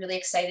one that I'm really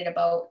excited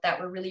about that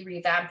we're really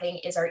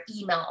revamping is our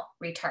email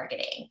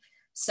retargeting.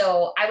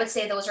 So I would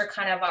say those are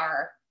kind of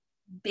our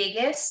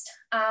biggest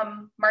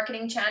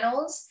marketing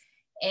channels.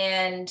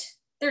 And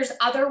there's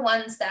other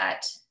ones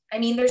that, I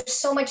mean, there's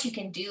so much you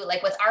can do.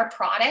 Like with our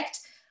product,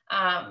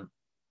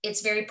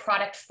 it's very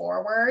product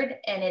forward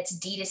and it's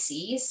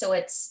D2C. So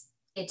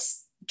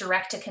it's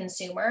direct to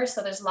consumer.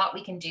 So there's a lot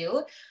we can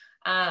do.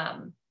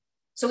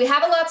 So we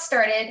have a lot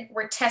started.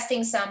 We're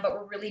testing some, but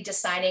we're really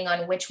deciding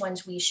on which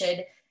ones we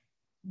should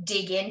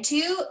dig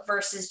into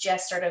versus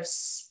just sort of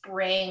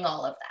spraying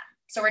all of them.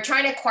 So we're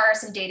trying to acquire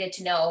some data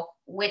to know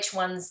which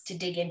ones to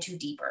dig into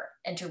deeper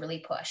and to really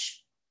push.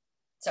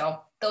 So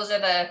those are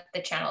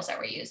the channels that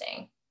we're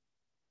using.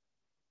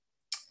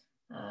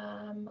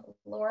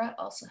 Laura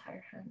also had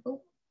her hand.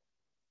 Oh,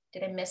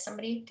 did I miss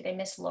somebody? Did I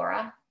miss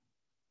Laura?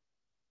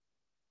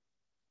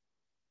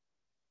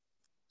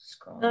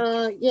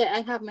 Yeah,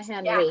 I have my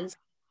hand raised.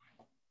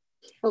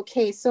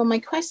 Okay, so my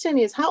question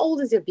is, how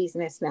old is your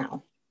business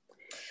now?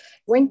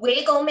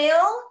 Waggle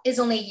Mail is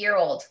only a year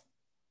old.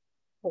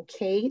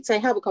 Okay, so I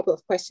have a couple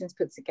of questions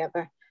put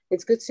together.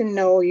 It's good to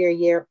know you're a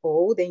year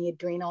old and you're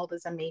doing all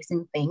these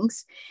amazing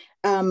things.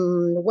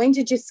 When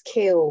did you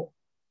scale?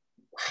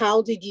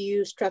 How did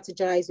you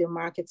strategize your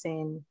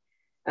marketing?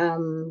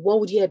 What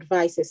would you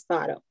advise a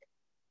startup?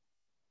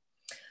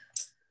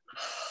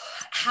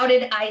 How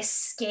did I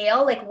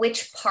scale? Like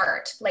which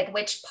part? Like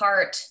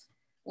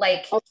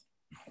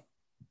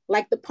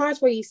the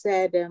parts where you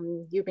said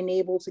you've been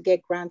able to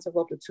get grants of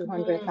up to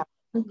 200,000.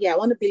 Yeah, I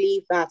want to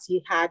believe that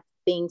you had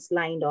things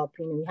lined up,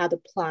 you had a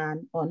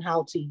plan on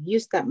how to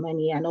use that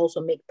money and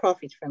also make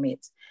profit from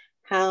it.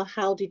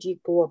 How did you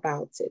go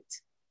about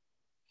it?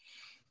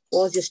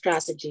 What was your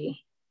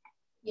strategy?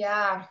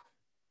 Yeah.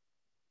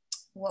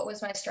 What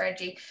was my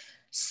strategy?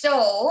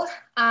 So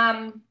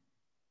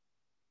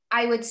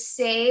I would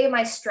say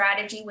my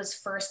strategy was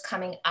first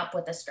coming up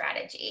with a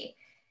strategy.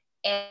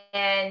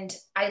 And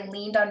I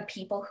leaned on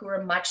people who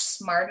were much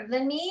smarter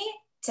than me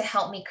to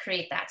help me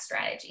create that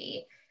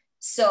strategy.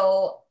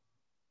 So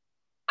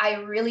I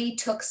really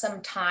took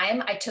some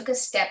time. I took a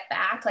step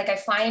back. Like I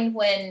find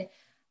when,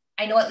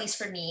 I know at least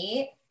for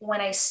me, when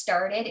I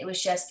started, it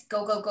was just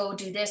go, go, go,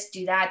 do this,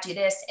 do that, do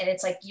this. And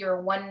it's like you're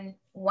one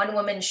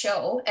woman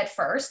show at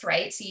first,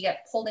 right? So you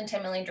get pulled in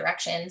 10 million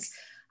directions.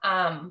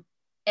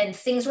 And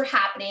things were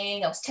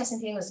happening. I was testing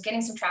things, I was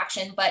getting some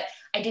traction, but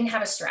I didn't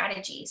have a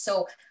strategy.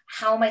 So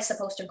how am I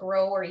supposed to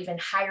grow or even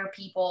hire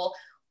people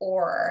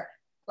or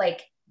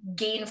like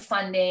gain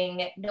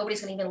funding? Nobody's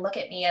gonna even look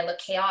at me. I look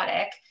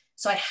chaotic.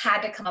 So I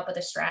had to come up with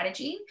a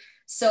strategy.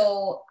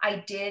 So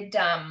I did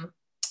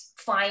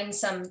find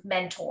some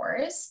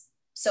mentors.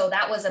 So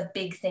that was a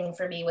big thing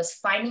for me, was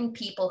finding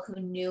people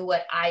who knew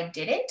what I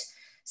didn't.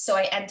 So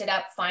I ended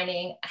up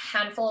finding a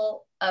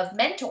handful of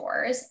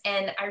mentors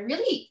and I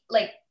really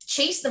like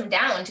chased them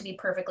down, to be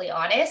perfectly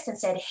honest, and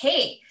said,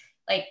 hey,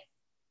 like,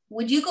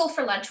 would you go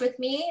for lunch with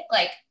me?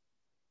 Like,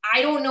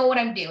 I don't know what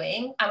I'm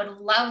doing. I would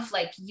love,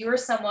 like, you're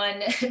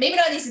someone, maybe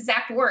not these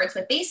exact words,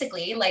 but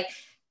basically like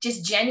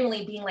just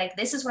genuinely being like,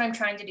 this is what I'm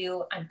trying to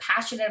do. I'm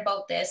passionate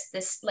about this,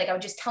 like, I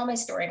would just tell my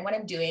story and what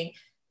I'm doing.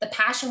 The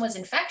passion was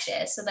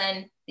infectious. So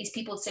then these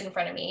people would sit in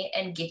front of me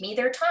and give me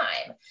their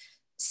time.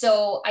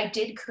 So I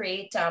did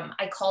create,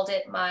 I called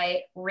it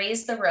my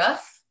Raise the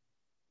Roof,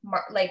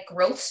 like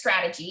growth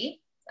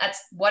strategy.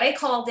 That's what I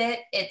called it.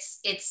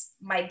 It's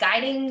my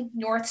guiding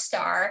North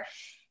Star.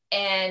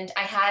 And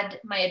I had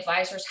my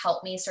advisors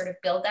help me sort of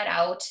build that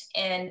out.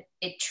 And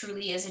it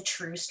truly is a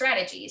true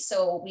strategy.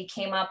 So we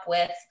came up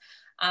with,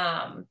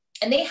 and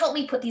they helped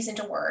me put these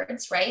into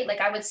words, right?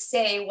 Like I would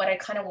say what I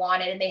kind of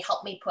wanted and they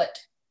helped me put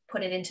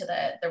it into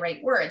the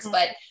right words.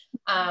 But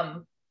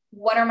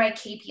what are my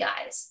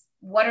KPIs?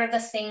 What are the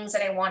things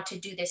that I want to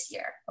do this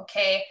year?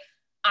 Okay.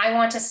 I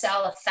want to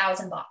sell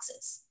 1,000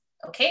 boxes.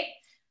 Okay.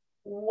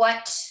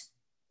 What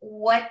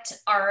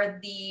are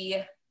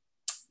the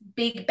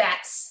big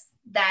bets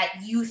that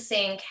you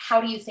think, how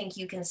do you think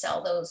you can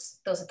sell those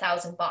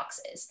 1,000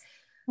 boxes?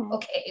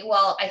 Okay,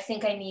 well, I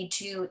think I need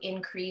to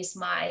increase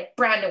my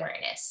brand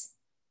awareness.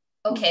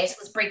 Okay, so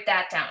let's break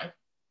that down.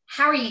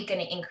 How are you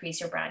going to increase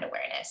your brand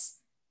awareness?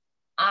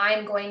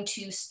 I'm going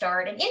to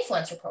start an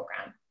influencer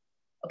program.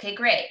 Okay,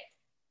 great.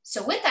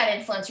 So with that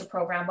influencer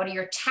program, what are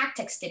your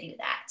tactics to do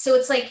that? So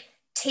it's like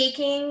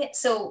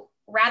so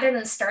rather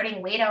than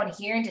starting way down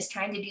here and just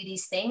trying to do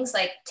these things,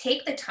 like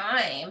take the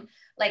time.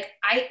 Like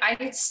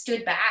I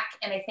stood back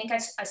and I think I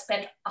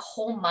spent a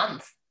whole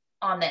month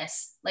on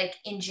this, like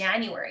in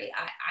January.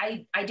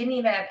 I didn't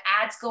even have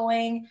ads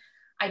going.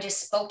 I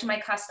just spoke to my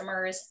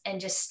customers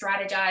and just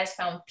strategized,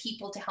 found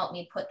people to help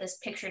me put this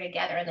picture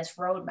together and this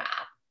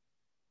roadmap.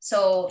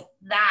 So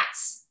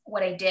that's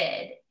what I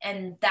did.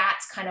 And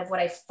that's kind of what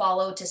I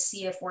followed to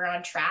see if we're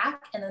on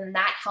track. And then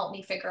that helped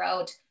me figure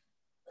out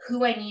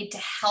who I need to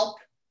help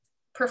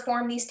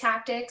perform these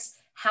tactics,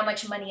 how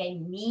much money I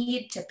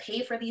need to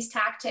pay for these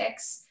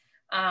tactics,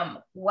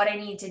 what I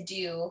need to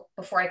do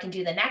before I can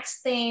do the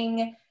next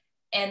thing,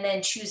 and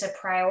then choose a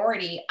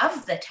priority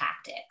of the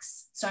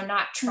tactics. So I'm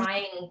not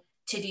trying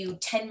to do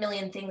 10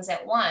 million things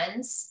at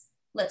once.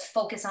 Let's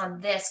focus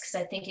on this because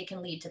I think it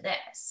can lead to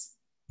this.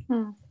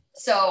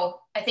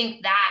 So I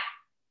think that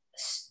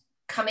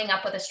coming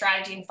up with a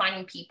strategy and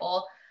finding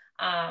people,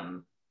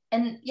 and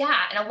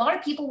a lot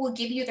of people will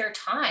give you their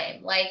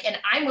time, like, and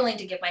I'm willing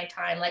to give my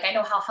time. Like, I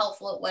know how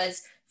helpful it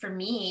was for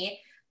me,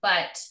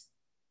 but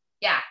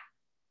yeah.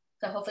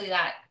 So hopefully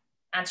that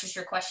answers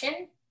your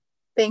question.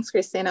 Thanks,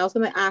 Kristen. I was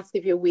going to ask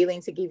if you're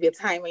willing to give your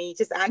time, and you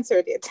just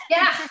answered it.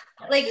 Yeah,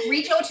 like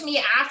reach out to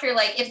me after,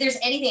 like if there's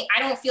anything I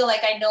don't feel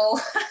like I know,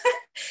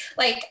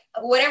 like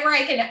whatever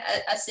I can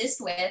assist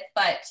with.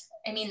 But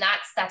I mean,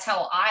 that's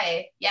how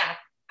I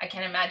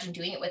can't imagine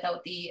doing it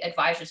without the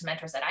advisors,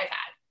 mentors that I've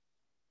had.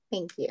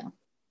 Thank you.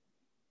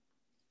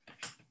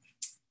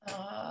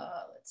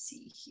 Let's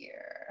see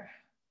here.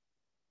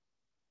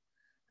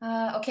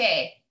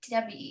 Okay,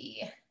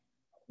 Debbie.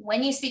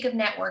 When you speak of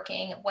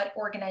networking, what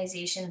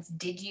organizations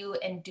did you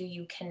and do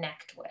you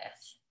connect with?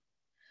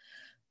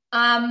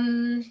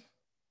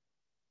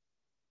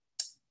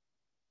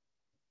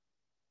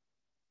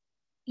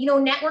 You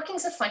know, networking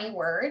is a funny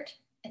word.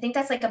 I think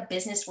that's like a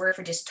business word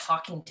for just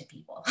talking to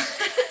people.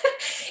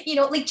 You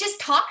know, like just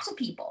talk to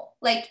people.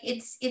 Like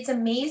it's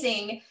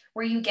amazing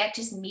where you get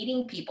just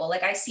meeting people.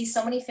 Like I see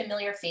so many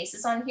familiar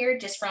faces on here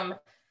just from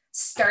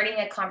starting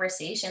a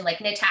conversation.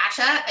 Like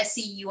Natasha, I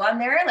see you on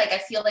there. Like I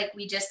feel like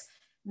we just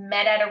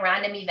met at a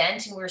random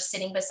event and we were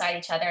sitting beside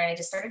each other and I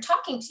just started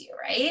talking to you,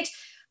 right?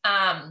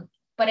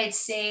 But I'd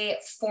say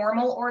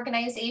formal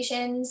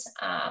organizations,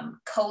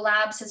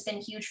 collabs has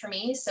been huge for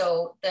me.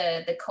 So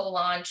the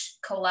co-launch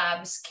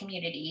collabs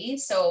community.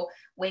 So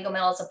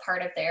Waggle is a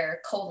part of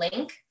their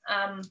co-link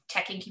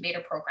tech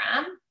incubator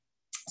program.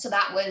 So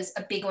that was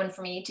a big one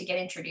for me to get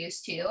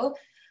introduced to.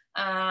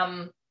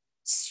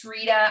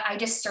 Srita, I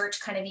just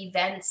searched kind of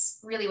events,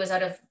 really was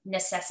out of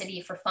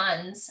necessity for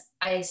funds.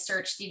 I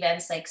searched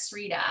events like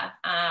Srita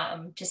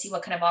to see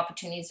what kind of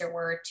opportunities there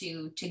were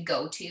to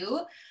go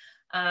to.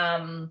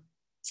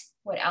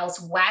 What else?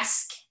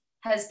 WESC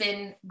has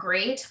been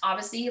great.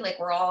 Obviously, like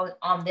we're all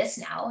on this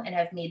now and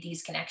have made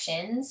these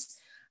connections.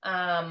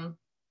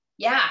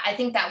 Yeah, I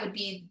think that would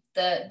be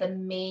the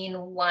main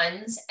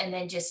ones. And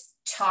then just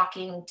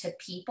talking to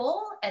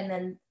people and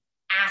then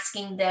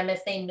asking them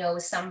if they know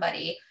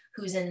somebody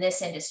who's in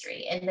this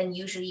industry. And then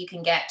usually you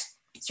can get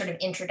sort of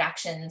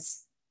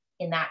introductions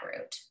in that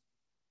route.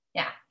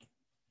 Yeah.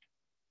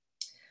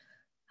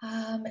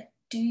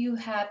 Do you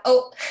have,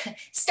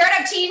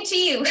 startup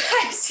TNT?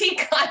 I see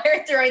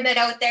Connor throwing that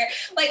out there.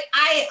 Like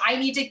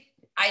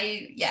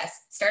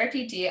yes, startup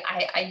TNT,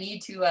 I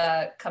need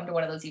to come to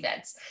one of those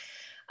events.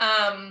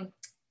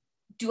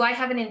 Do I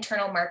have an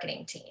internal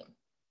marketing team?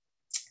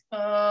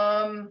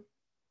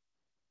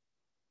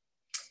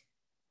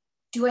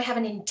 Do I have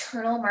an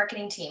internal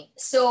marketing team?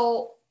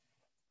 So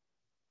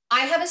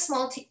I have a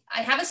small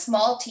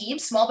team,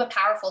 small but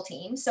powerful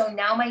team. So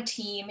now my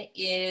team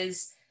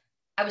is,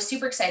 I was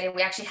super excited.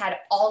 We actually had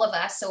all of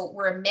us. So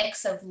we're a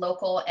mix of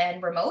local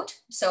and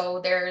remote.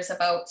 So there's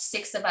about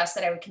 6 of us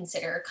that I would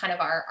consider kind of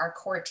our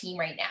core team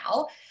right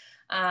now.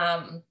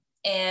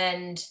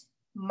 And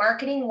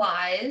marketing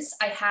wise,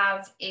 I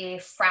have a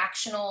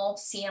fractional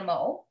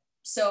CMO.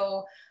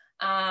 So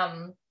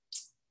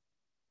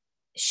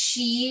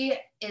she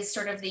is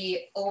sort of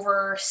the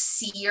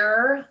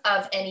overseer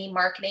of any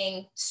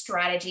marketing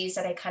strategies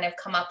that I kind of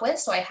come up with.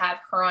 So I have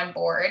her on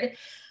board.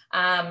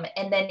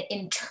 And then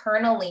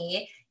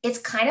internally, it's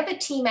kind of a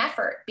team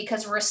effort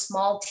because we're a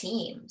small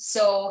team.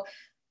 So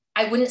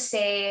I wouldn't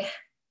say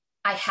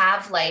I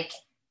have like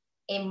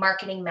a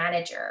marketing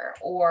manager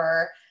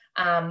or,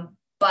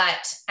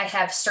 but I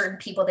have certain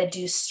people that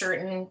do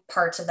certain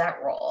parts of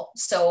that role.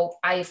 So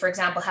I, for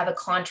example, have a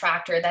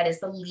contractor that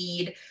is the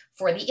lead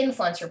for the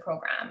influencer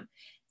program.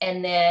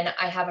 And then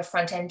I have a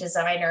front-end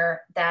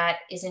designer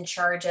that is in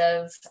charge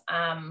of,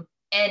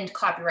 and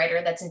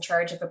copywriter that's in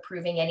charge of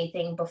approving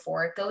anything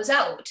before it goes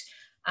out.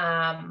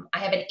 I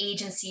have an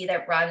agency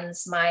that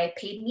runs my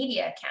paid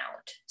media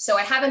account. So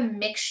I have a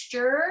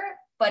mixture,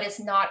 but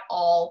it's not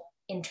all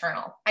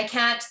internal. I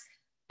can't,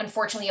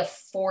 unfortunately,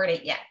 afford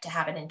it yet to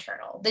have an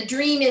internal. The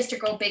dream is to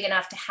grow big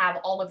enough to have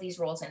all of these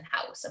roles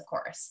in-house, of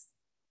course.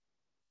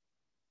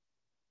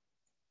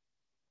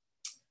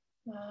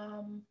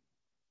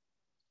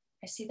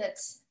 I see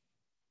that's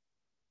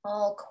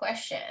all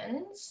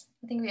questions.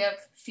 I think we have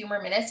a few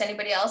more minutes.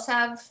 Anybody else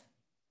have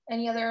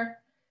any other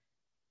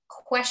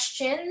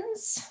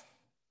questions?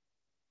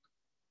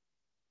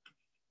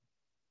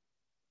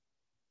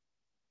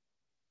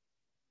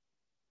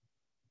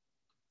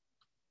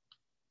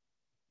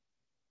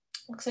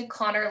 Looks like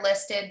Connor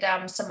listed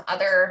some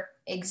other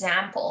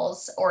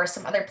examples or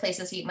some other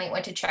places you might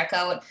want to check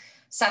out.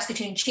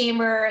 Saskatoon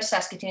Chamber,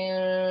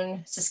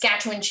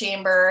 Saskatchewan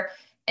Chamber,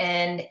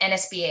 and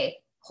NSBA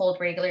hold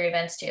regular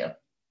events too.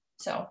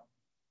 So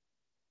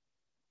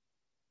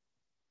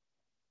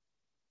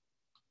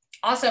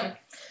awesome.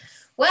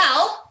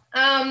 Well,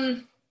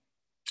 I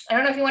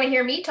don't know if you want to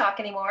hear me talk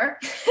anymore.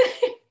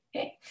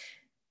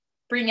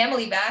 Bring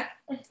Emily back.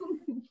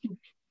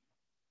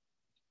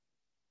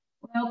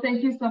 Well,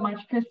 thank you so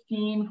much,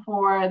 Christine,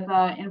 for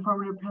the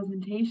informative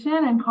presentation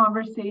and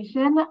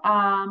conversation.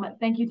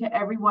 Thank you to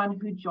everyone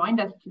who joined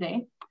us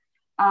today.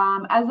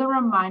 As a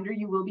reminder,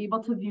 you will be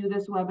able to view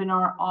this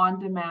webinar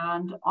on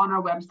demand on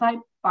our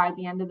website by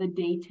the end of the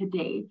day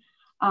today.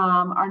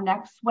 Our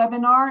next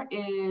webinar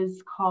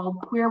is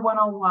called Queer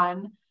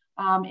 101,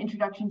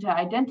 Introduction to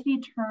Identity,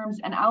 Terms,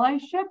 and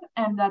Allyship,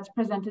 and that's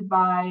presented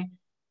by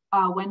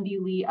Wendy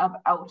Lee of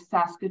Out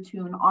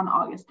Saskatoon on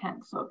August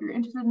 10th. So if you're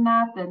interested in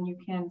that, then you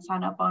can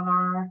sign up on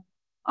our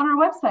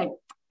website.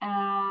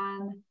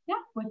 And yeah,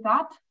 with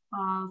that,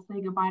 I'll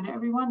say goodbye to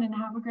everyone and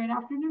have a great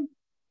afternoon.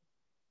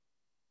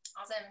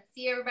 Awesome.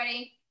 See you,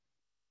 everybody.